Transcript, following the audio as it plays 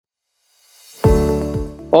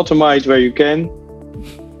Automate where you can,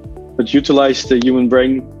 but utilize the human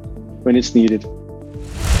brain when it's needed.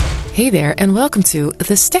 Hey there, and welcome to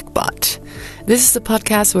The StackBot. This is the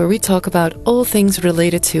podcast where we talk about all things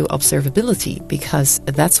related to observability, because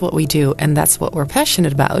that's what we do and that's what we're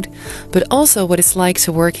passionate about, but also what it's like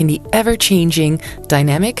to work in the ever-changing,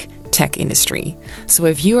 dynamic tech industry. So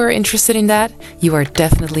if you are interested in that, you are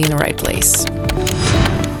definitely in the right place.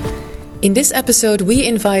 In this episode, we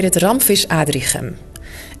invited Ramfis Adrichem.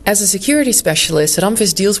 As a security specialist,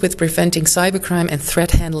 Ramfis deals with preventing cybercrime and threat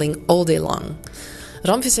handling all day long.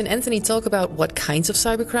 Ramfis and Anthony talk about what kinds of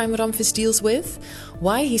cybercrime Ramfis deals with,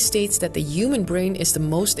 why he states that the human brain is the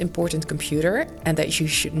most important computer and that you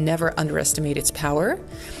should never underestimate its power,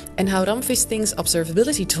 and how Ramfis thinks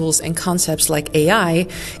observability tools and concepts like AI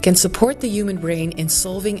can support the human brain in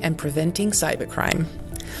solving and preventing cybercrime.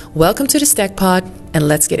 Welcome to the StackPod, and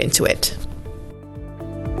let's get into it.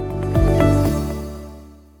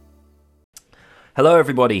 Hello,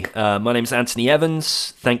 everybody. My name is Anthony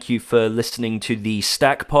Evans. Thank you for listening to the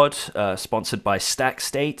StackPod, sponsored by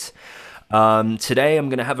StackState. Today, I'm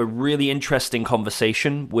going to have a really interesting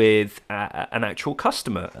conversation with an actual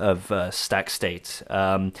customer of StackState,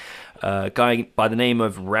 a guy by the name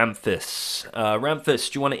of Ramfis.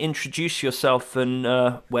 Ramfis, do you want to introduce yourself and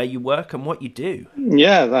where you work and what you do?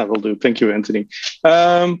 Yeah, that will do. Thank you, Anthony.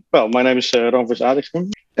 My name is Ramfis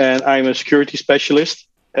Adrichem, and I'm a security specialist.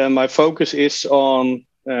 And my focus is on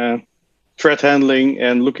threat handling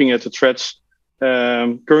and looking at the threats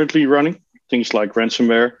currently running, things like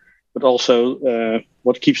ransomware, but also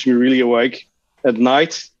what keeps me really awake at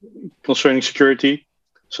night concerning security.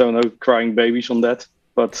 So no crying babies on that.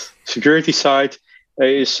 But security side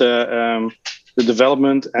is the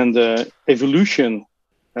development and the evolution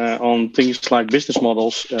on things like business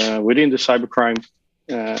models within the cybercrime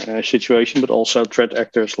situation, but also threat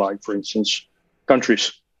actors like, for instance,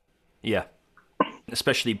 countries. Yeah,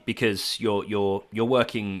 especially because you're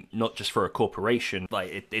working not just for a corporation,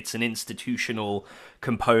 like it's an institutional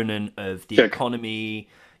component of the economy,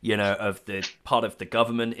 of the part of the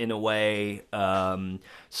government in a way.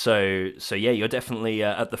 So yeah, you're definitely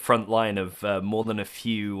at the front line of more than a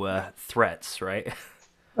few threats, right?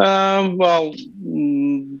 That's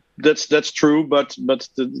true, but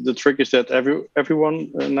the trick is that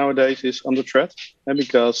everyone nowadays is under threat, and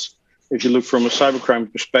because if you look from a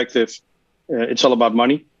cybercrime perspective, it's all about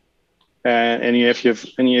money, and if you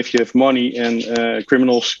have money, and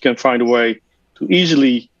criminals can find a way to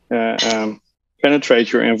easily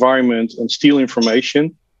penetrate your environment and steal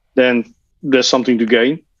information, then there's something to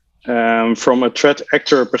gain. From a threat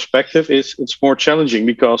actor perspective, it's more challenging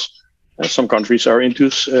because some countries are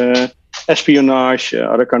into espionage,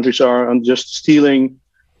 other countries are on just stealing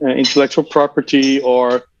intellectual property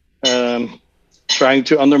or trying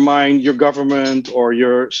to undermine your government or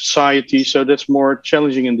your society. So that's more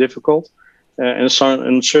challenging and difficult. And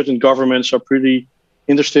certain governments are pretty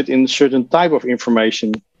interested in certain type of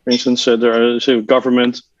information. For instance, there is a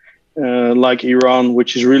government like Iran,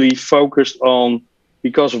 which is really focused on,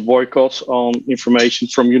 because of boycotts, on information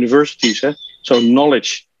from universities. So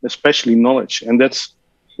knowledge, especially knowledge. And that's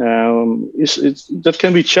that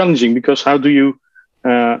can be challenging, because how do you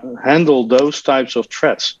handle those types of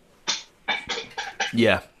threats?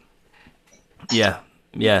 Yeah. I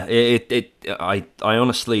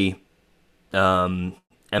honestly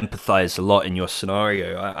empathize a lot in your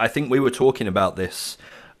scenario. I think we were talking about this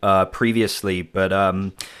previously, but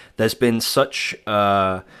there's been such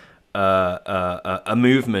a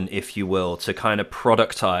movement, if you will, to kind of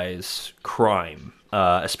productize crime,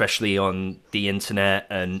 especially on the internet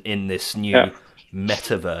and in this new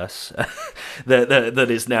metaverse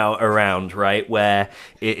that is now around, right? Where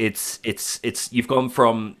it's you've gone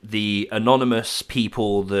from the anonymous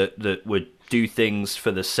people that would do things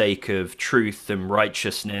for the sake of truth and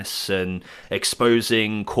righteousness and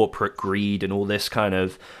exposing corporate greed and all this kind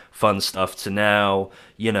of fun stuff, to now,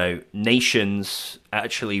 nations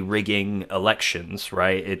actually rigging elections,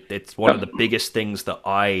 right? It's one of the biggest things that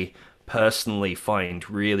I personally find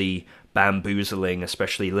really bamboozling,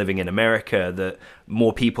 especially living in America, that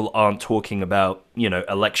more people aren't talking about,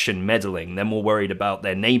 election meddling. They're more worried about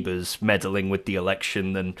their neighbors meddling with the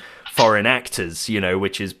election than foreign actors,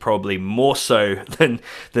 which is probably more so than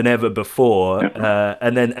ever before.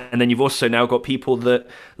 And then you've also now got people that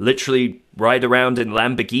literally ride around in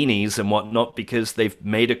Lamborghinis and whatnot because they've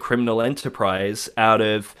made a criminal enterprise out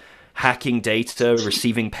of hacking data,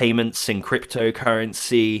 receiving payments in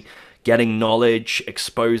cryptocurrency, getting knowledge,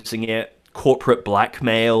 exposing it, corporate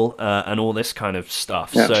blackmail, and all this kind of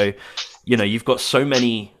stuff. Yeah. So, you've got so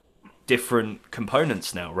many different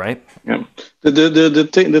components now, right? Yeah.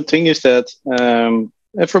 The thing is that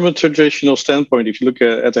from a traditional standpoint, if you look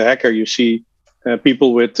at a hacker, you see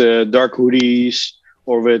people with dark hoodies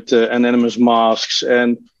or with anonymous masks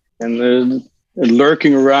and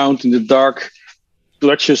lurking around in the dark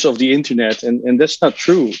clutches of the internet, and that's not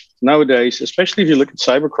true nowadays. Especially if you look at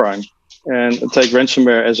cybercrime and take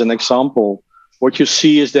ransomware as an example, what you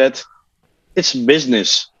see is that it's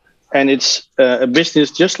business, and it's a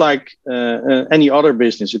business just like any other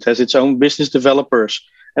business. It has its own business developers.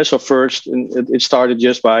 And so first, it started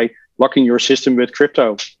just by locking your system with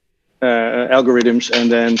crypto algorithms,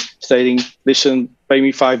 and then stating, "Listen, pay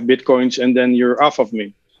me 5 bitcoins, and then you're off of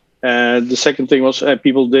me." The second thing was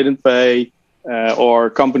people didn't pay, or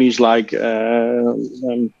companies like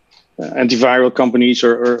antiviral companies,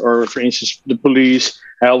 or for instance, the police,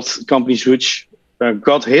 health companies, which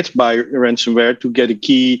got hit by ransomware to get a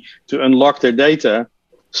key to unlock their data.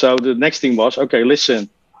 So the next thing was, okay, listen,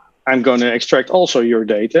 I'm going to extract also your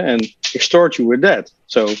data and extort you with that.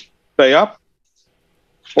 So pay up,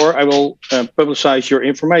 or I will publicize your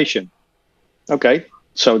information. Okay,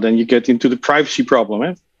 so then you get into the privacy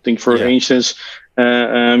problem. Think, for instance,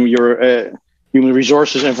 your human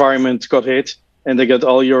resources environment got hit, and they got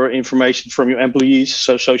all your information from your employees,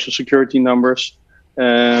 so social security numbers.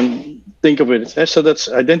 Think of it. So that's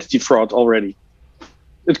identity fraud already.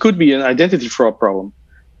 It could be an identity fraud problem.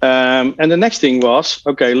 And the next thing was,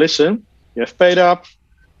 okay, listen, you have paid up.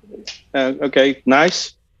 Okay,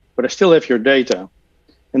 nice, but I still have your data.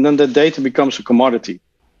 And then that data becomes a commodity.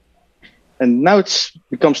 And now it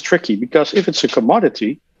becomes tricky, because if it's a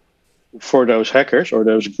commodity for those hackers or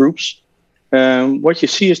those groups, what you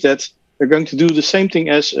see is that they're going to do the same thing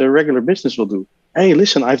as a regular business will do. Hey,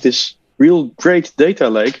 listen, I have this real great data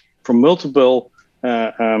lake from multiple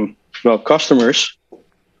customers,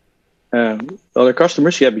 other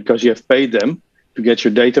customers, because you have paid them to get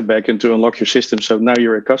your data back and to unlock your system. So now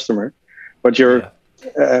you're a customer, but you're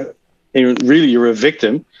a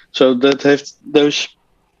victim. So that those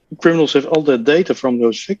criminals have all the data from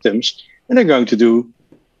those victims, and they're going to do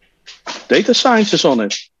data sciences on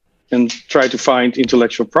it and try to find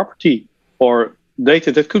intellectual property or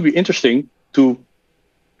data that could be interesting to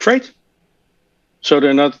trade. So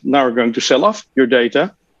they're not now going to sell off your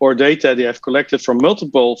data or data they have collected from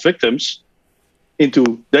multiple victims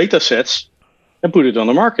into data sets and put it on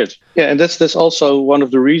the market. Yeah, and that's also one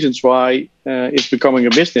of the reasons why it's becoming a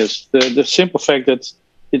business. The simple fact that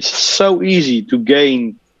it's so easy to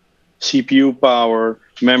gain CPU power,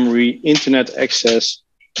 memory, internet access,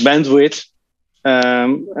 bandwidth.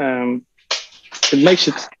 It makes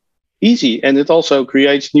it easy, and it also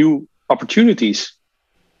creates new opportunities.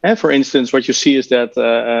 And for instance, what you see is that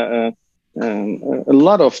a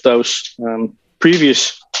lot of those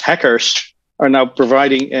previous hackers are now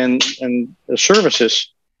providing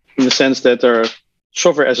services, in the sense that they're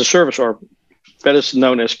software as a service, or better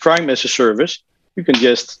known as crime as a service. You can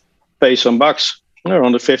just pay some bucks,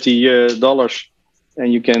 $150,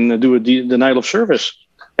 and you can do a denial of service.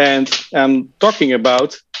 And I'm talking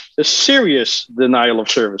about a serious denial of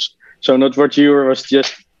service. So not what you was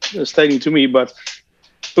just stating to me, but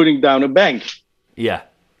putting down a bank. Yeah.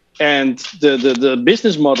 And the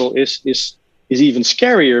business model is even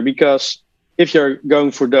scarier, because if you're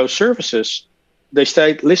going for those services, they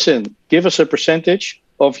state, listen, give us a percentage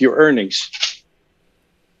of your earnings.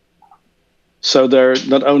 So they're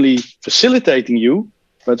not only facilitating you,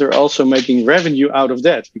 but they're also making revenue out of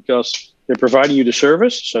that, because they're providing you the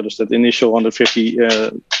service. So there's that initial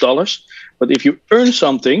 $150. But if you earn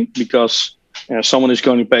something, because someone is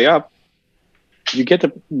going to pay up,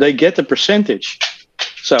 they get a percentage.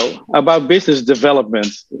 So about business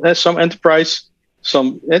development, there's some enterprise,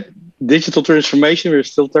 some digital transformation. We're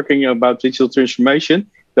still talking about digital transformation.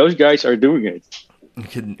 Those guys are doing it.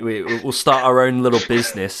 We'll start our own little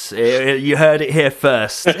business. You heard it here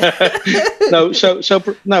first. But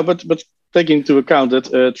taking into account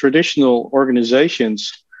that traditional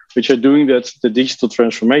organizations which are doing the digital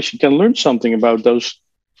transformation can learn something about those,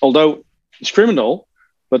 although it's criminal,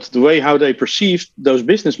 but the way how they perceive those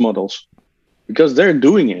business models, because they're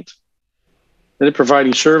doing it. They're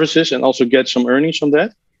providing services and also get some earnings from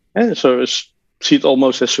that. And so see it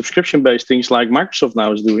almost as subscription-based things like Microsoft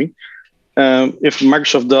now is doing. If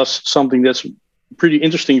Microsoft does something that's pretty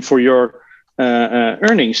interesting for your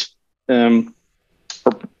earnings,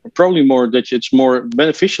 or probably more that it's more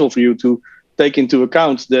beneficial for you to take into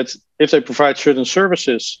account that if they provide certain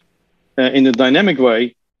services in a dynamic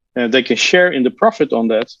way, they can share in the profit on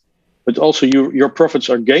that, but also your profits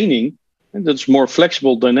are gaining, and that's more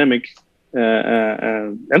flexible, dynamic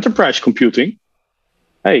enterprise computing.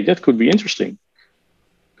 Hey, that could be interesting.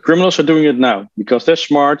 Criminals are doing it now because they're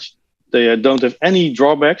smart. They don't have any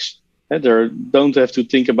drawbacks. They don't have to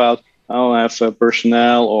think about, I have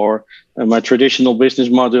personnel or my traditional business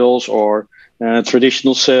models or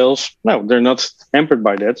traditional sales. No, they're not hampered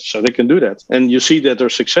by that, so they can do that. And you see that they're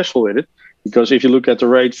successful with it, because if you look at the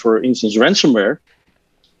rate, for instance, ransomware,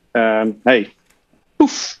 hey,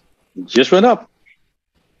 poof, it just went up,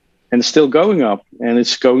 and it's still going up, and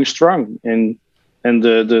it's going strong. And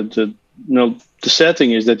the sad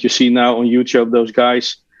thing is that you see now on YouTube those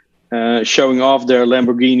guys showing off their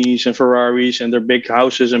Lamborghinis and Ferraris and their big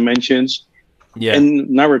houses and mansions. Yeah. And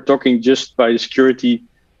now we're talking just by the security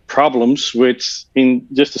problems in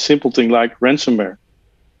just a simple thing like ransomware,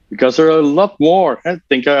 because there are a lot more.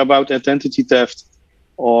 Think about identity theft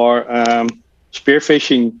or spear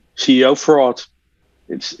phishing, CEO fraud.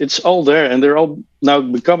 It's all there, and they're all now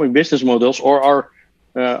becoming business models, or are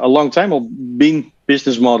a long time being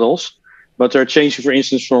business models, but they're changing. For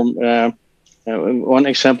instance, from one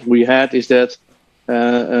example we had is that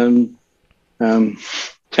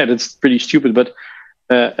that's pretty stupid, but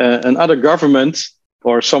another government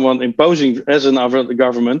or someone imposing as another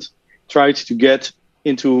government tried to get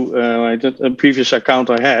into a previous account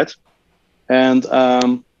I had, and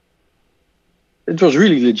it was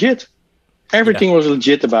really legit. Everything was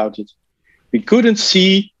legit about it. We couldn't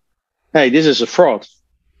see, hey, this is a fraud.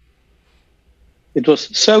 It was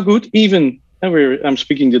so good, even, I'm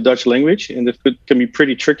speaking the Dutch language, and it can be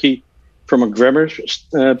pretty tricky from a grammar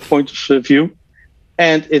point of view.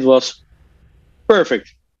 And it was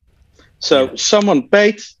perfect. So someone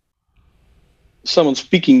paid someone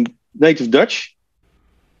speaking native Dutch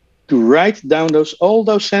to write down all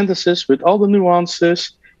those sentences with all the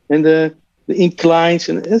nuances and the inclines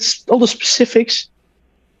and all the specifics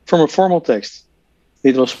from a formal text.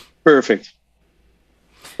 It was perfect,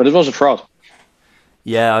 but it was a fraud.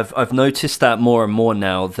 Yeah, I've noticed that more and more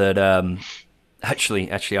now. That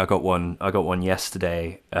actually, I got one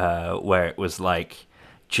yesterday where it was like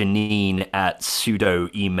Janine at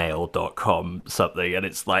pseudoemail.com something, and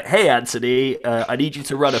it's like, hey Anthony, I need you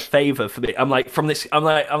to run a favor for me. I'm like,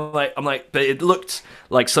 but it looked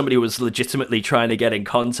like somebody was legitimately trying to get in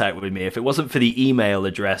contact with me. If it wasn't for the email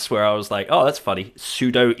address, where I was like, oh, that's funny,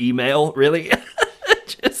 pseudo email, really?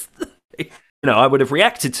 Just, I would have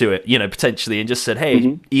reacted to it, potentially, and just said,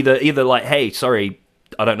 hey, either like, hey, sorry,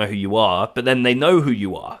 I don't know who you are, but then they know who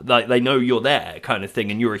you are, like they know you're there, kind of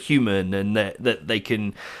thing, and you're a human, and that they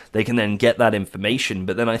can then get that information.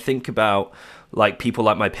 But then I think about like people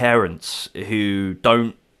like my parents who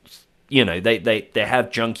don't, they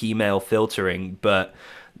have junk email filtering, but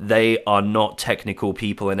they are not technical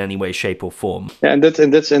people in any way, shape, or form. Yeah, and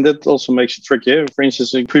that also makes it tricky. For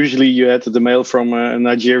instance, previously you had the mail from a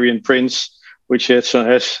Nigerian prince, which has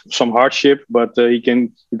some hardship, but you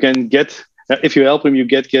can get. If you help him, you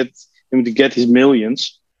get him to get his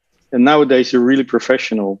millions. And nowadays, they're really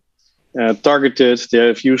professional, targeted. They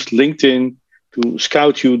have used LinkedIn to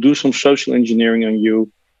scout you, do some social engineering on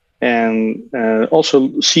you, and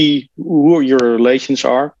also see who your relations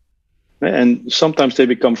are. And sometimes they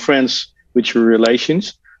become friends with your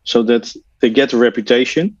relations, so that they get a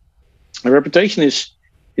reputation. A reputation is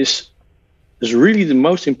really the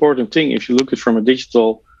most important thing if you look at it from a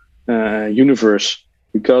digital universe,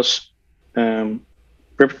 because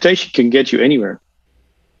reputation can get you anywhere.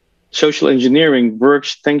 Social engineering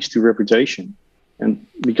works thanks to reputation, and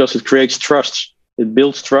because it creates trust, it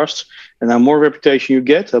builds trust, and the more reputation you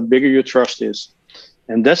get, the bigger your trust is.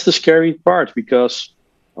 And that's the scary part, because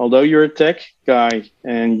although you're a tech guy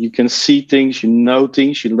and you can see things, you know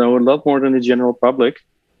a lot more than the general public.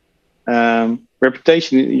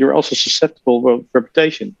 Reputation, you're also susceptible to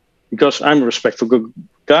reputation, because I'm a respectful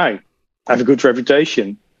guy. I have a good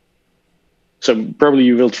reputation. So probably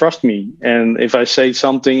you will trust me. And if I say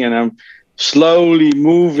something and I'm slowly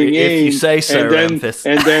moving if you say so, Ramfis.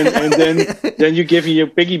 then you give me your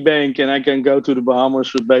piggy bank, and I can go to the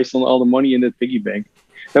Bahamas based on all the money in that piggy bank.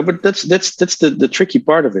 No, but that's the tricky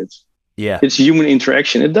part of it. Yeah, it's human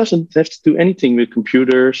interaction. It doesn't have to do anything with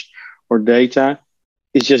computers or data.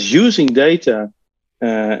 It's just using data,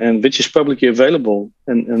 and which is publicly available,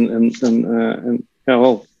 and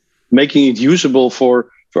making it usable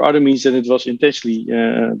for other means than it was intentionally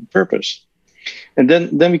purposed. And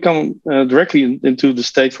then we come directly into the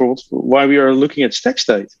state for why we are looking at stack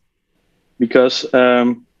state, because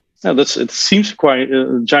it seems quite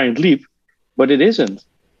a giant leap, but it isn't,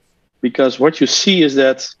 because what you see is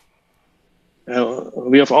that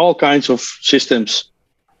we have all kinds of systems,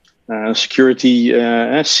 security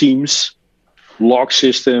SIEMs, log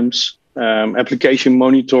systems, application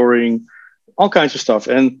monitoring, all kinds of stuff.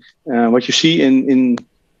 And what you see in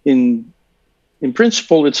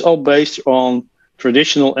principle, it's all based on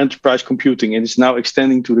traditional enterprise computing, and it's now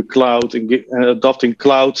extending to the cloud and adopting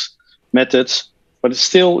cloud methods, but it's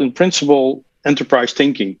still in principle enterprise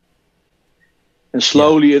thinking. And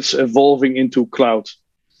slowly it's evolving into cloud.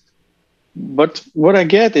 But what I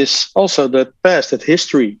get is also that past, that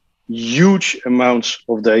history, huge amounts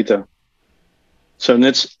of data. So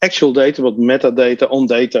that's actual data, but metadata on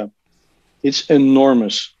data. It's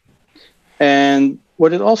enormous. And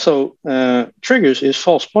what it also triggers is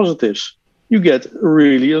false positives. You get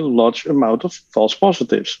really a large amount of false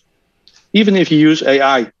positives. Even if you use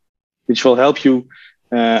AI, which will help you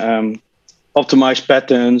optimize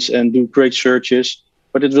patterns and do great searches,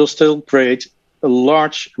 but it will still create a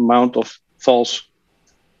large amount of false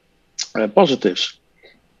positives.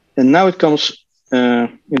 And now it comes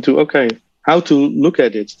into, okay, how to look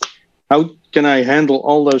at it. How can I handle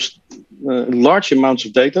all those large amounts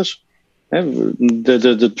of data?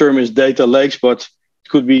 The term is data lakes, but it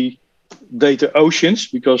could be data oceans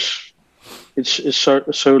because it's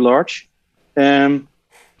so large. And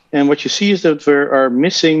what you see is that we are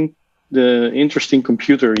missing the interesting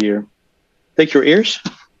computer here. Take your ears,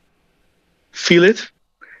 feel it,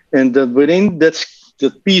 and within that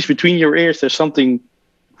piece between your ears, there's something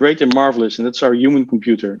great and marvelous, and that's our human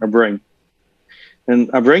computer, our brain.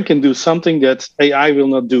 And our brain can do something that AI will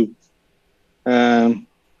not do. And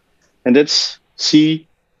that's see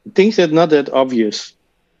things that are not that obvious.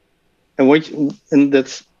 And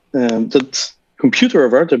that computer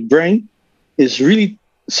of ours, the brain, is really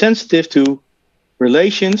sensitive to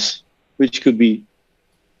relations which could be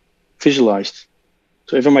visualized.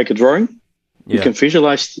 So if I make a drawing, we can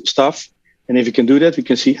visualize stuff. And if you can do that, we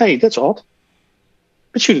can see, hey, that's odd.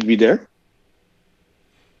 But should it be there?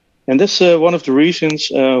 And that's one of the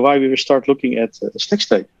reasons why we will start looking at stack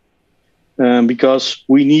state. Because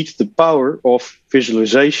we need the power of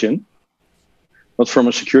visualization, but from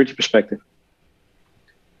a security perspective.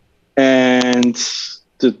 And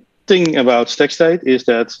the thing about stack state is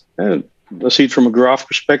that, let's see it from a graph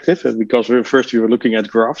perspective, because we were looking at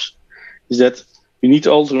graphs, is that you need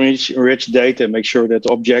to also enrich data and make sure that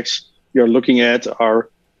the objects you're looking at are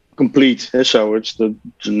complete. So it's the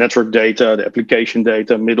network data, the application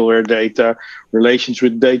data, middleware data, relations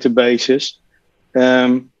with databases.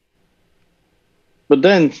 But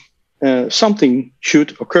then something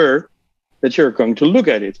should occur that you're going to look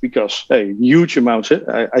at it because, hey, huge amounts.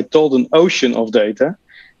 I told an ocean of data,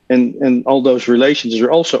 and all those relations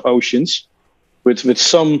are also oceans with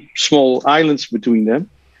some small islands between them.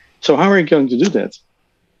 So how are you going to do that?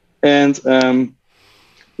 And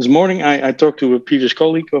this morning I talked to a previous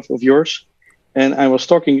colleague of yours, and I was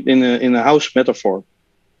talking in a house metaphor.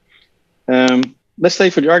 Let's say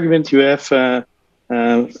for the argument you have,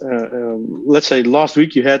 let's say last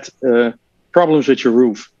week you had problems with your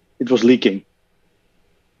roof. It was leaking.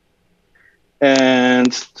 And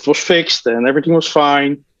it was fixed and everything was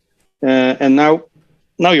fine. And now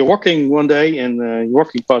you're walking one day and you're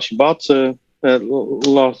walking past your bath, for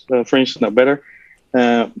instance, no better,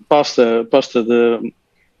 past your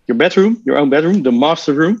bedroom, your own bedroom, the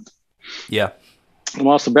master room. Yeah. The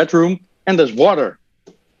master bedroom, and there's water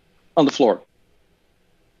on the floor.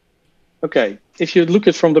 Okay, if you look at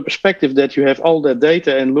it from the perspective that you have all that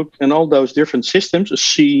data and look in all those different systems, a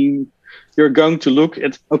scene, you're going to look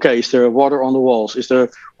at, okay, is there water on the walls? Is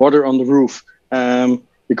there water on the roof?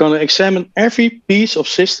 You're going to examine every piece of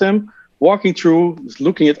system, walking through,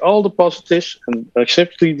 looking at all the positives and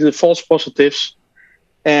especially the false positives,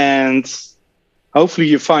 and hopefully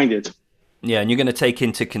you find it. Yeah, and you're going to take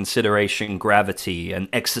into consideration gravity and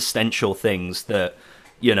existential things that,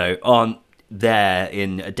 aren't there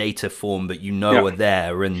in a data form, but are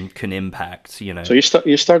there and can impact, So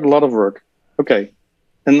you start a lot of work. Okay.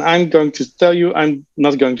 And I'm going to tell you, I'm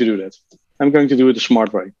not going to do that. I'm going to do it the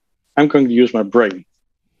smart way. I'm going to use my brain.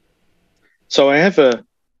 So I have a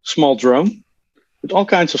small drone with all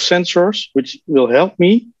kinds of sensors, which will help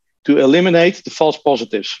me to eliminate the false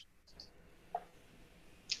positives.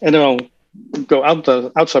 And then I'll go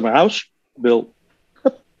outside my house, will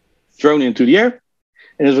drone into the air,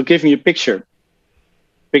 and it will give me a picture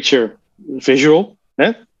visual,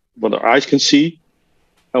 what our eyes can see,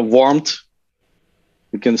 a warmth.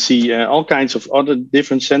 You can see all kinds of other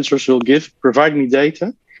different sensors will provide me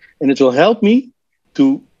data, and it will help me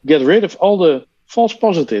to get rid of all the false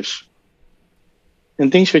positives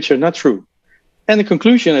and things which are not true. And the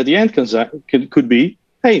conclusion at the end could be,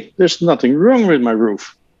 hey, there's nothing wrong with my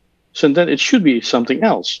roof. So then it should be something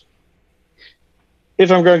else.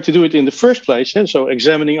 If I'm going to do it in the first place, so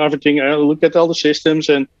examining everything, I look at all the systems,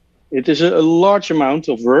 and it is a large amount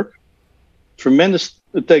of work. Tremendous.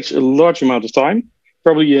 It takes a large amount of time.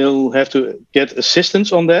 Probably you'll have to get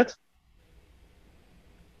assistance on that.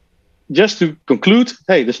 just to conclude,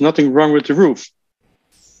 hey, there's nothing wrong with the roof.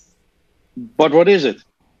 But what is it?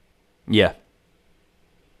 Yeah.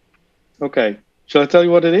 Okay. Shall I tell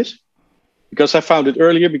you what it is? Because I found it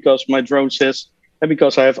earlier, because my drone says, and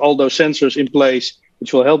because I have all those sensors in place,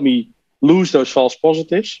 which will help me lose those false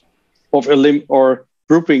positives or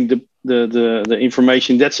grouping the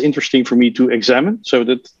information that's interesting for me to examine. So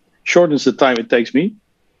that shortens the time it takes me.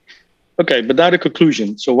 Okay, but now the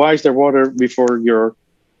conclusion. So why is there water before your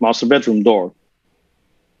master bedroom door?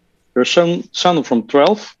 Your son from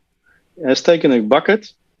 12 has taken a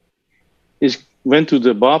bucket, went to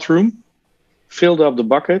the bathroom, filled up the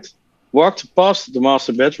bucket, walked past the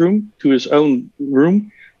master bedroom to his own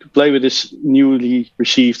room to play with his newly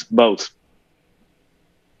received boat.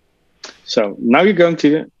 So now you're going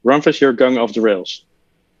to, Ramfis, you're going off the rails.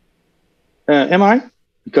 Am I?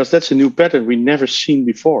 Because that's a new pattern we never seen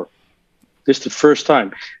before. This is the first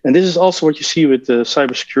time. And this is also what you see with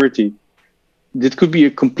cybersecurity. It could be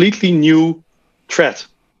a completely new threat,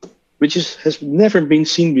 which has never been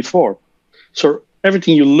seen before. So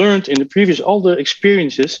everything you learned in the previous, all the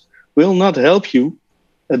experiences will not help you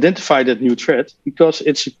identify that new threat because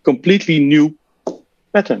it's a completely new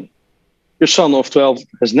pattern. Your son of 12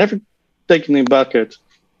 has never taken a bucket,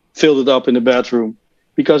 filled it up in the bedroom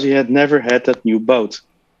because he had never had that new boat.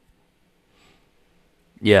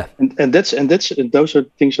 Yeah, and those are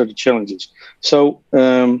things are the challenges. So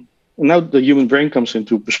now the human brain comes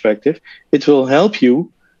into perspective. It will help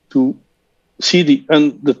you to see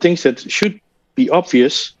the things that should be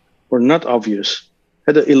obvious or not obvious,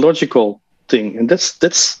 the illogical thing, and that's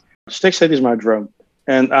StackState is my drone,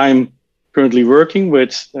 and I'm currently working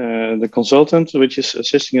with the consultant which is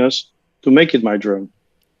assisting us to make it my drone.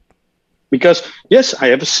 Because yes, I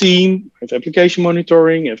have a scene, I have application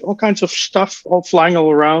monitoring, I have all kinds of stuff all flying all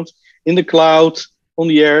around in the cloud, on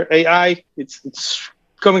the air, AI. It's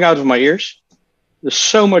coming out of my ears. There's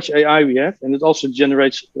so much AI we have, and it also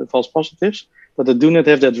generates false positives. But I do not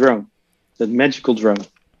have that drone, that magical drone.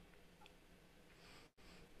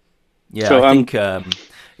 Yeah, so, I think.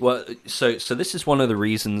 Well, so this is one of the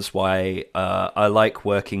reasons why I like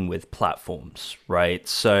working with platforms, right?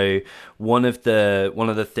 So one of the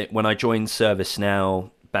when I joined ServiceNow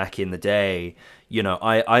back in the day, you know,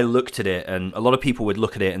 I looked at it, and a lot of people would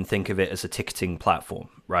look at it and think of it as a ticketing platform,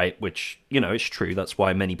 right? Which, you know, is true. That's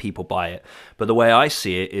why many people buy it. But the way I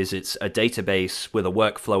see it is it's a database with a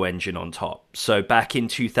workflow engine on top. So back in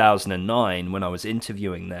 2009, when I was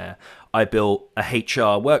interviewing there, I built a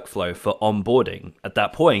HR workflow for onboarding. At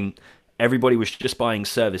that point, everybody was just buying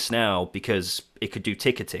ServiceNow because it could do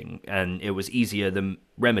ticketing and it was easier than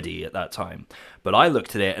Remedy at that time. But I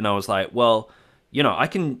looked at it and I was like, well, you know, I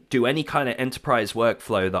can do any kind of enterprise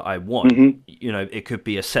workflow that I want. Mm-hmm. You know, it could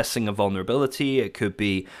be assessing a vulnerability. It could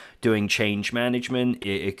be doing change management.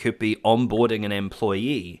 It could be onboarding an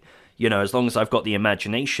employee, you know, as long as I've got the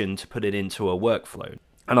imagination to put it into a workflow.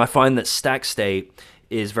 And I find that StackState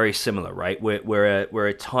is very similar, right? We're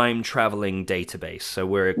a time traveling database. So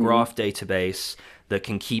we're a graph database that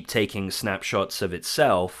can keep taking snapshots of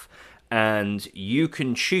itself, and you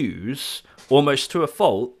can choose almost to a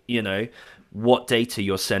fault, you know, what data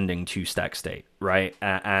you're sending to StackState, right?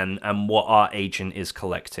 And what our agent is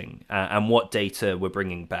collecting, and what data we're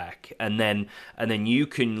bringing back, and then you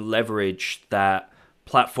can leverage that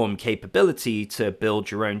platform capability to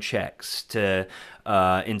build your own checks, to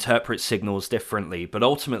interpret signals differently. But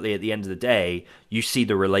ultimately, at the end of the day, you see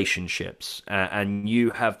the relationships, and you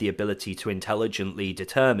have the ability to intelligently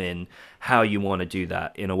determine how you want to do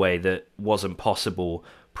that in a way that wasn't possible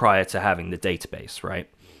prior to having the database, right?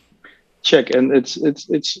 Check, and it's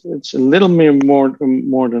a little more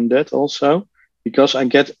than that also, because I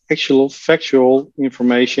get actual factual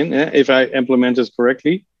information if I implement it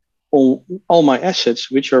correctly on all my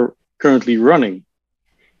assets which are currently running.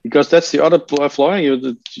 Because that's the other flaw.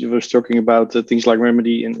 You were talking about things like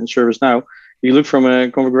Remedy and ServiceNow. You look from a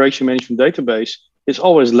configuration management database, it's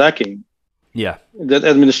always lacking. Yeah, that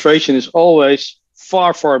administration is always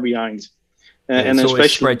far behind. And it's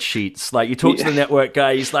always spreadsheets. Like, you talk to the network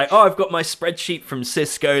guy, he's like, oh, I've got my spreadsheet from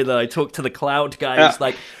Cisco. That I talk to the cloud guy, he's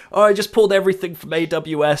like, oh, I just pulled everything from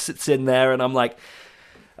AWS, it's in there. And I'm like,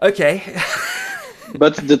 okay.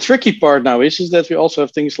 But the tricky part now is that we also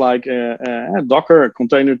have things like Docker,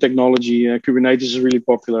 container technology. Kubernetes is really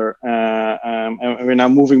popular. And we're now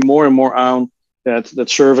moving more and more on that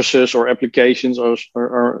services or applications are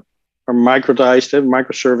microdized,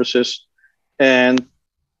 microservices. And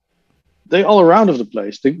they're all around of the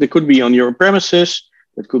place. They could be on your premises.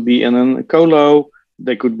 It could be in a colo.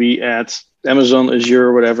 They could be at Amazon,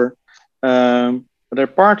 Azure, whatever. But they're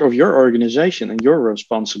part of your organization and your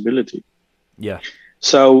responsibility. Yeah.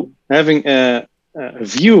 So having a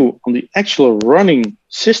view on the actual running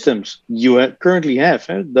systems you currently have,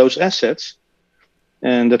 those assets,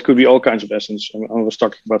 and that could be all kinds of assets. I was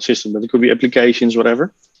talking about systems, but it could be applications,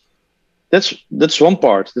 whatever. That's one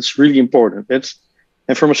part. That's really important.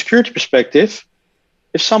 And from a security perspective,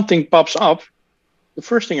 if something pops up, the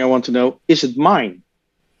first thing I want to know, is it mine?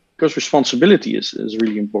 Because responsibility is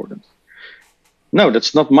really important. No,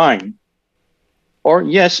 that's not mine. Or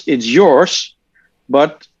yes, it's yours,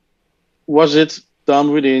 but was it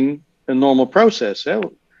done within a normal process?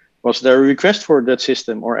 Was there a request for that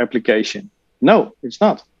system or application? No, it's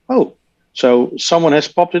not. Oh, so someone has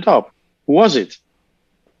popped it up. Who was it?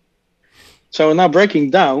 So now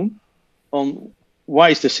breaking down on why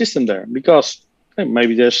is the system there? Because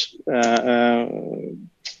maybe there's a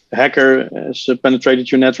hacker has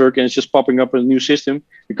penetrated your network and it's just popping up a new system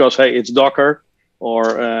because, hey, it's Docker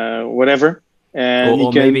or whatever. And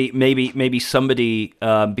or maybe somebody,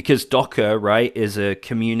 because Docker, right, is a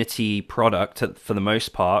community product for the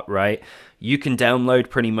most part, right? You can download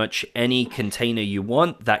pretty much any container you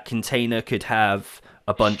want. That container could have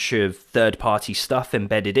a bunch of third-party stuff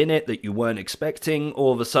embedded in it that you weren't expecting.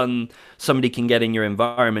 All of a sudden, somebody can get in your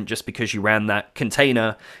environment just because you ran that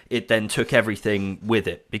container. It then took everything with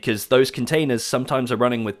it, because those containers sometimes are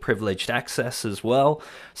running with privileged access as well.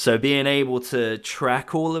 So being able to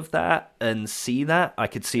track all of that and see that, I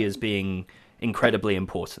could see as being incredibly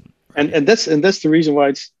important. Right? And that's the reason why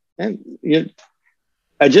it's.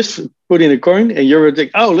 I just put in a coin, and you're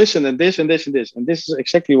like, oh, listen, and this and this and this, and this is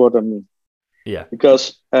exactly what I mean. Yeah.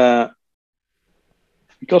 Because by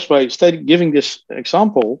giving this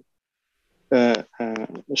example, a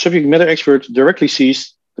subject matter expert directly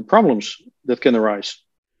sees the problems that can arise.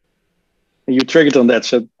 And you triggered on that,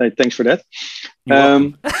 so thanks for that.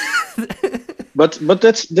 But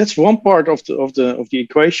that's one part of the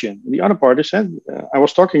equation. The other part is, I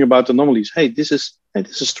was talking about anomalies. Hey, this is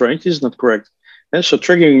strange. This is not correct. And so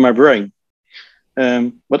triggering my brain.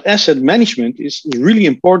 But asset management is really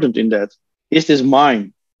important in that. Is this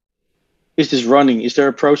mine? Is this running? Is there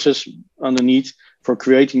a process underneath for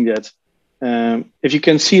creating that? If you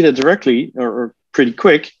can see that directly or pretty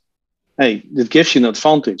quick, hey, that gives you an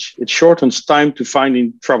advantage. It shortens time to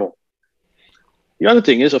finding trouble. The other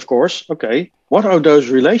thing is, of course, okay, what are those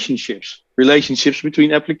relationships? Relationships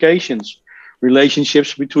between applications,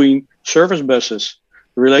 relationships between service buses,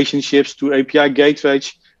 relationships to API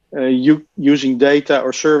gateways using data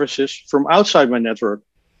or services from outside my network.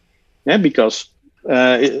 Yeah, because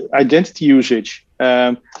identity usage,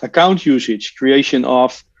 account usage, creation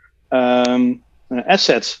of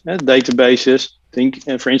assets, databases. Think,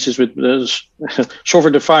 for instance, with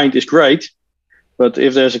software defined is great, but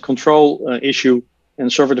if there's a control issue,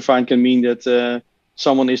 and software defined can mean that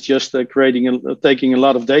someone is just taking a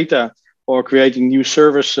lot of data or creating new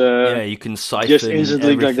service. You can siphon just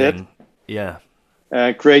instantly everything. Like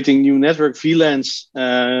that. Creating new network VLANs,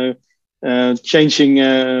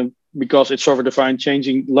 changing. Because it's software defined,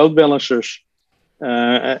 changing load balancers,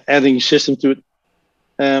 adding system to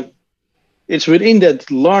it. It's within that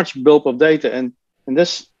large bulk of data, and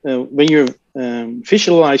that's when you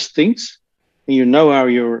visualize things and you know how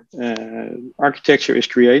your architecture is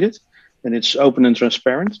created, and it's open and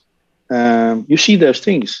transparent. You see those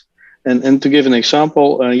things. And to give an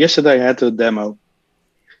example, yesterday I had a demo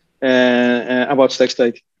about stack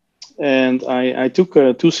state, and I took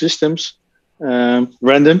two systems,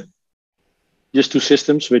 random. Just two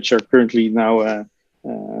systems, which are currently now,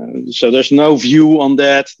 so there's no view on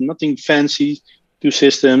that, nothing fancy, two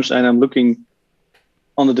systems, and I'm looking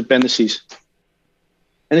on the dependencies.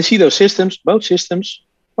 And I see those systems, both systems,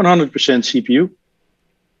 100% CPU.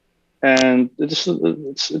 And it's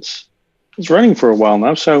running for a while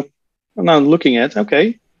now. So I'm now looking at,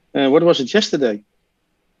 okay, what was it yesterday?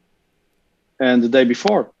 And the day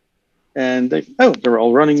before? And they're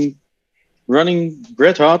all running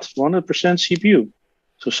red hot 100% CPU.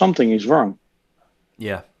 So something is wrong.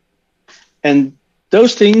 Yeah. And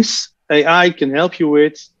those things AI can help you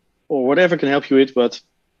with, or whatever can help you with, but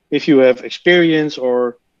if you have experience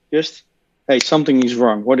or just, hey, something is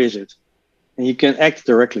wrong, what is it? And you can act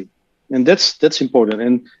directly. And that's important.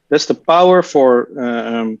 And that's the power for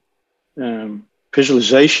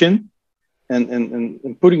visualization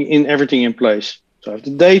and putting in everything in place. So I have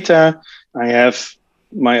the data, I have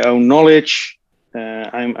my own knowledge.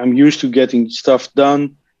 I'm used to getting stuff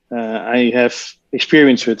done. I have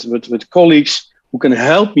experience with colleagues who can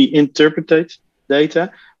help me interpret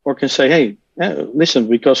data, or can say, hey, listen,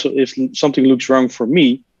 because if something looks wrong for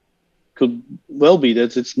me, could well be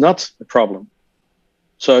that it's not a problem.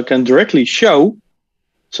 So I can directly show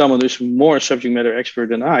someone who's more subject matter expert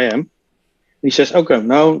than I am, He says, okay,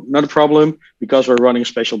 no, not a problem because we're running a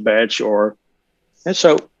special batch and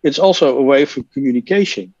so it's also a way for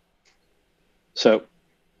communication. So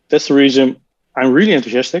that's the reason I'm really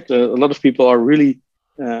enthusiastic. A lot of people are really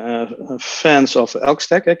fans of Elk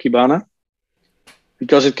Stack, Kibana,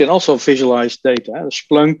 because it can also visualize data,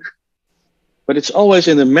 Splunk, but it's always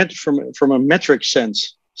in from a metric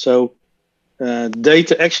sense. So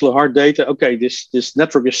data, actual hard data. Okay, this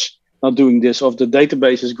network is not doing this, or the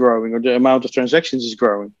database is growing, or the amount of transactions is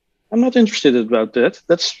growing. I'm not interested about that.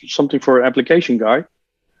 That's something for an application guy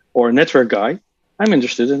or a network guy. I'm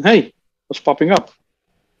interested in, hey, what's popping up?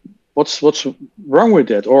 What's wrong with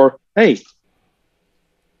that? Or hey,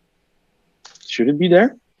 should it be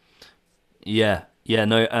there? Yeah,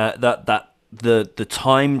 no, the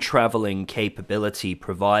time traveling capability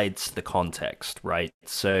provides the context, right?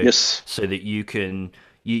 So Yes. so that you can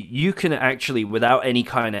actually, without any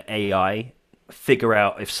kind of AI, figure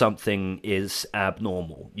out if something is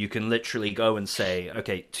abnormal. You can literally go and say,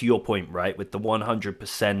 okay, to your point, right, with the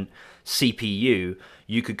 100% CPU,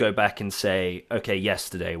 you could go back and say, okay,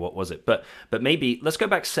 yesterday, what was it? But maybe let's go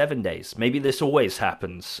back 7 days. Maybe this always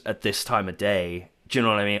happens at this time of day. Do you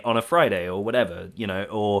know what I mean? On a Friday or whatever,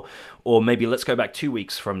 or maybe let's go back 2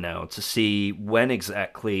 weeks from now to see when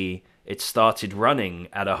exactly it started running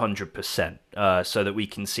at 100%, so that we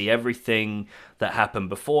can see everything that happened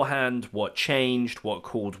beforehand, what changed, what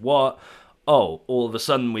called what. Oh, all of a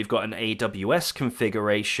sudden we've got an AWS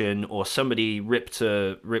configuration, or somebody ripped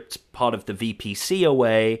part of the VPC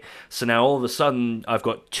away. So now all of a sudden I've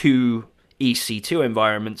got 2 EC2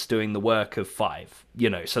 environments doing the work of 5.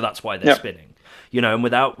 So that's why they're spinning. And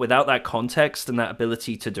without that context and that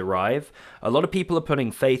ability to derive, a lot of people are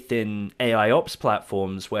putting faith in AI ops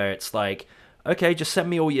platforms where it's like, okay, just send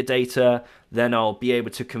me all your data, then I'll be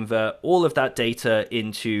able to convert all of that data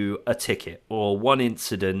into a ticket or one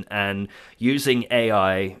incident, and using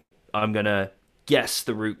AI, I'm going to guess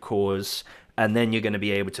the root cause, and then you're going to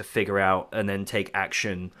be able to figure out and then take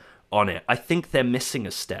action on it. I think they're missing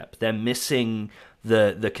a step. They're missing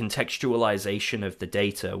the contextualization of the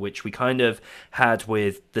data, which we kind of had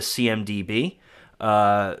with the CMDB.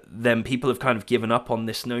 Then people have kind of given up on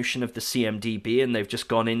this notion of the CMDB and they've just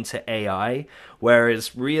gone into AI,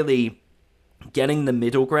 whereas really getting the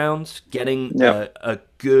middle ground, getting a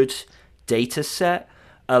good data set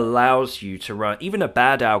allows you to run. Even a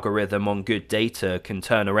bad algorithm on good data can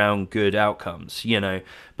turn around good outcomes,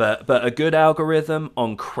 but a good algorithm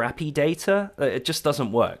on crappy data, it just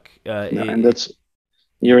doesn't work. And that's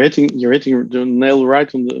you're hitting the nail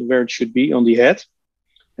right on where it should be, on the head,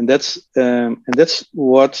 and that's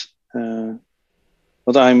what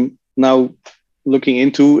I'm now looking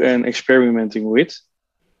into and experimenting with,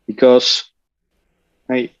 because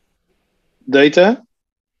data,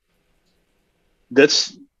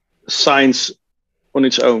 that's science on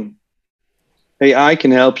its own. AI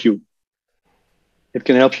can help you. It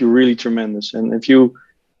can help you really tremendous, and if you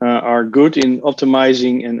are good in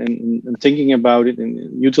optimizing and thinking about it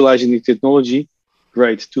and utilizing the technology,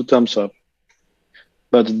 great, 2 thumbs up.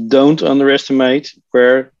 But don't underestimate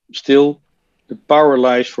where still the power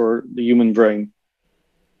lies for the human brain.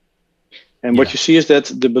 And what you see is that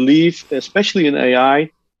the belief, especially in AI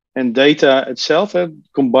and data itself,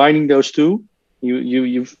 combining those two,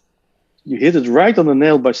 you hit it right on the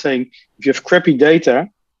nail by saying, if you have crappy data,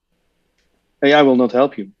 AI will not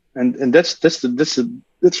help you. And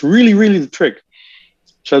that's really the trick.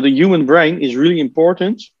 So the human brain is really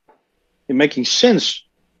important in making sense,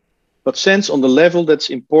 but sense on the level that's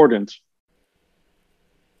important.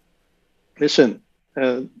 Listen,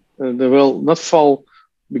 there will not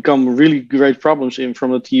become really great problems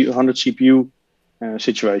from the T100 CPU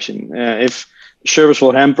situation. If service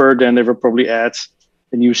will hamper, then they will probably add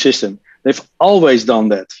a new system. They've always done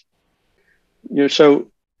that.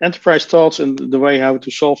 So enterprise thoughts and the way how to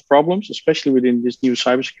solve problems, especially within this new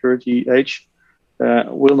cybersecurity age,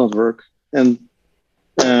 will not work, and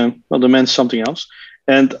demands something else.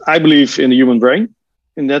 And I believe in the human brain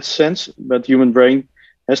in that sense, but human brain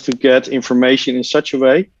has to get information in such a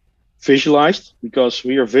way, visualized, because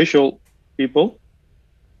we are visual people.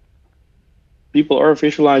 People are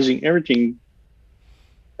visualizing everything,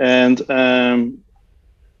 and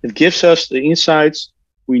it gives us the insights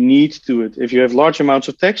we need to it. If you have large amounts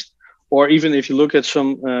of text, or even if you look at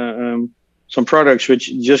some products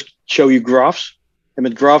which just show you graphs, and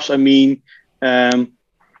with graphs I mean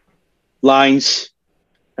lines,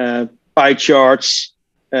 pie charts,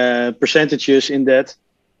 percentages in that,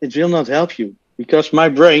 it will not help you, because my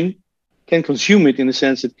brain can consume it in the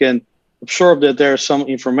sense it can absorb that there is some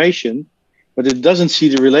information, but it doesn't see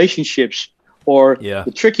the relationships or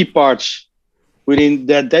the tricky parts within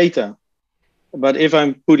that data. But if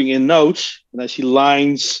I'm putting in notes and I see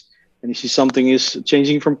lines and you see something is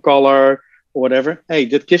changing from color or whatever, hey,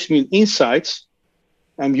 that gives me an insight.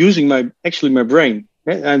 I'm using my brain.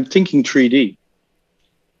 I'm thinking 3D.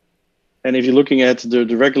 And if you're looking at the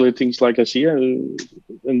regular things like I see,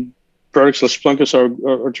 and products like Splunkers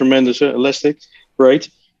are tremendous, elastic, great,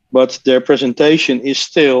 but their presentation is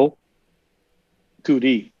still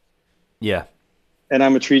 2D. Yeah. And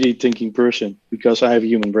I'm a 3D thinking person because I have a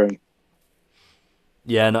human brain.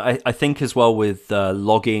 Yeah, and I think as well with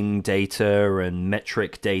logging data and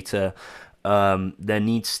metric data, there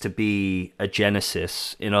needs to be a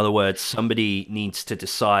genesis. In other words, somebody needs to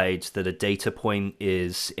decide that a data point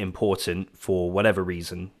is important for whatever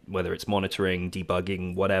reason, whether it's monitoring,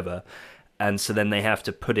 debugging, whatever. And so then they have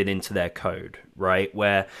to put it into their code, right?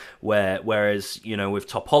 Whereas, with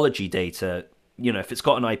topology data, if it's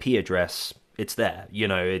got an IP address, it's there.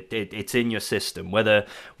 It's in your system. Whether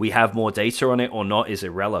we have more data on it or not is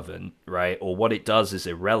irrelevant, right? Or what it does is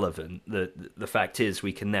irrelevant. The fact is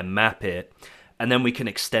we can then map it and then we can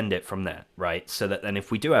extend it from there, right? So that then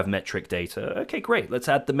if we do have metric data, okay, great, let's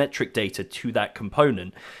add the metric data to that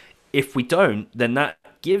component. If we don't, then that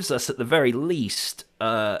gives us at the very least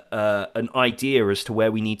an idea as to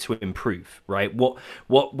where we need to improve, right? What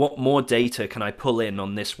more data can I pull in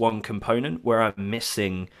on this one component where I'm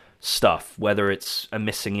missing stuff, whether it's a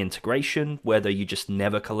missing integration, whether you just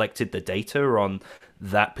never collected the data on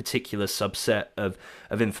that particular subset of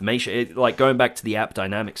information. Like going back to the app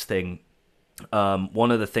dynamics thing,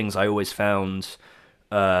 one of the things I always found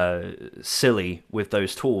silly with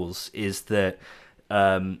those tools is that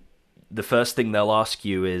the first thing they'll ask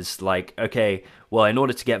you is like, okay, well, in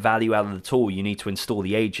order to get value out of the tool, you need to install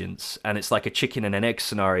the agents. And it's like a chicken and an egg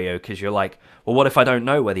scenario because you're like, well, what if I don't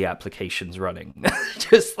know where the application's running?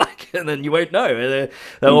 Just like, and then you won't know.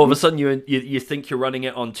 Then all of a sudden you think you're running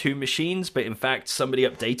it on 2 machines, but in fact, somebody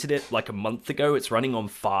updated it like a month ago. It's running on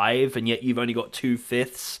 5, and yet you've only got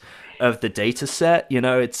 2/5 of the data set.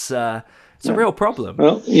 It's a real problem.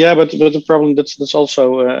 Well, yeah, but the problem that's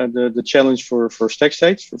also the challenge for stack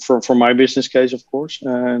states for my business case, of course,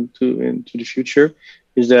 into the future,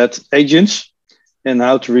 is that agents and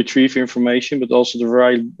how to retrieve information, but also the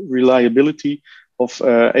reliability of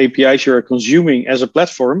APIs you are consuming as a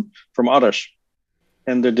platform from others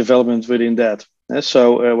and the development within that.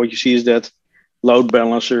 So what you see is that load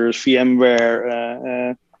balancers,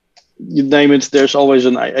 VMware, you name it, there's always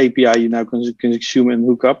an API you now can consume and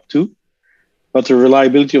hook up to. But the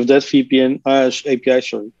reliability of that API,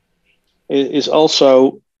 is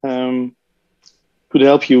also could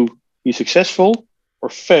help you be successful or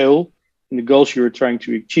fail in the goals you are trying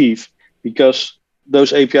to achieve, because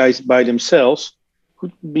those APIs by themselves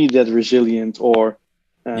could be that resilient or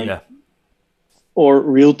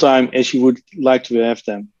real time as you would like to have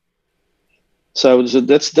them. So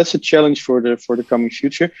that's a challenge for the coming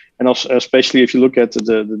future, and also especially if you look at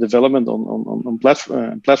the development on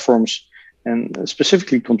platforms. And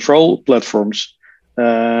specifically control platforms.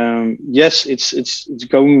 Yes, it's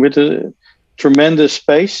going with a tremendous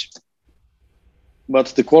pace, but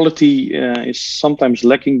the quality is sometimes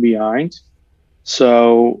lacking behind.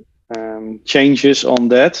 So changes on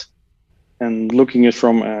that and looking at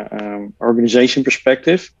from an organization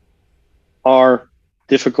perspective are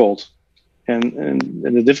difficult. And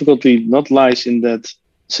the difficulty not lies in that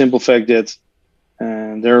simple fact that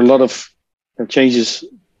there are a lot of changes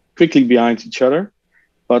quickly behind each other,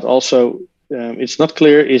 but also it's not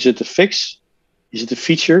clear, is it a fix, is it a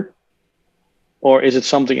feature, or is it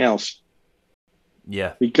something else?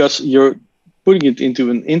 Yeah, because you're putting it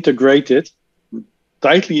into an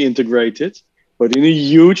tightly integrated, but in a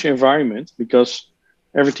huge environment, because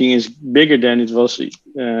everything is bigger than it was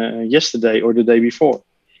yesterday or the day before.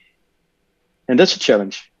 And that's a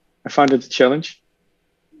challenge. I find it a challenge.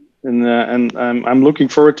 And I'm looking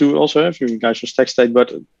forward to also having you guys from Stack State,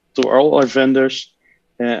 but to all our vendors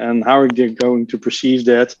and how they're going to perceive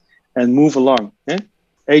that and move along.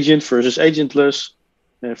 Agent versus agentless,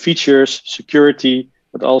 features, security,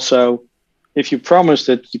 but also if you promise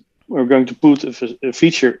that you are going to put a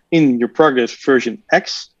feature in your product version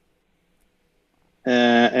X,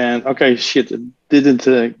 and okay, shit, it didn't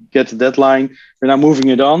get the deadline, we're now moving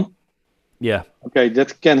it on. Yeah. Okay,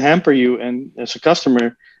 that can hamper you, and as a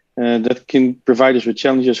customer, that can provide us with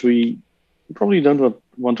challenges we probably don't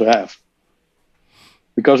want to have,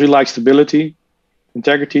 because we like stability,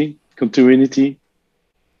 integrity, continuity,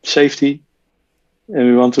 safety, and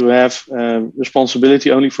we want to have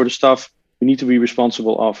responsibility only for the stuff we need to be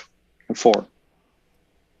responsible of and for.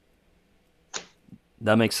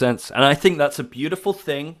 That makes sense. And I think that's a beautiful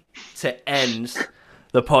thing to end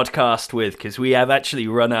the podcast with, because we have actually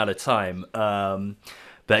run out of time.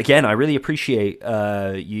 But again, I really appreciate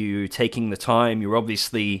you taking the time. You're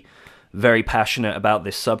obviously very passionate about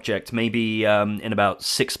this subject. Maybe in about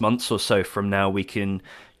 6 months or so from now, we can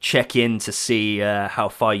check in to see how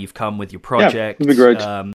far you've come with your project. Yeah, it'd be great.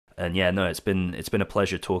 And yeah, no, it's been a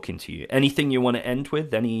pleasure talking to you. Anything you want to end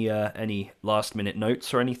with? Any last minute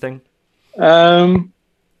notes or anything?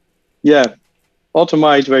 Yeah,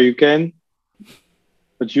 automate where you can,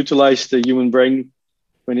 but utilize the human brain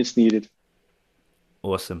when it's needed.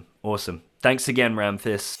 Awesome. Thanks again,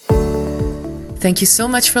 Ramfis. Thank you so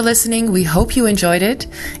much for listening. We hope you enjoyed it.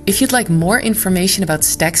 If you'd like more information about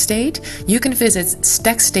StackState, you can visit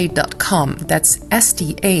stackstate.com. That's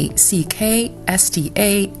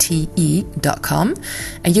stackstate.com.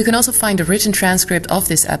 And you can also find a written transcript of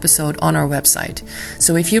this episode on our website.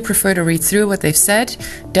 So if you prefer to read through what they've said,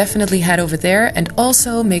 definitely head over there, and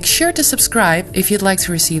also make sure to subscribe if you'd like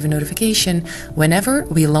to receive a notification whenever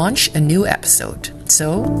we launch a new episode.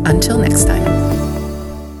 So until next time.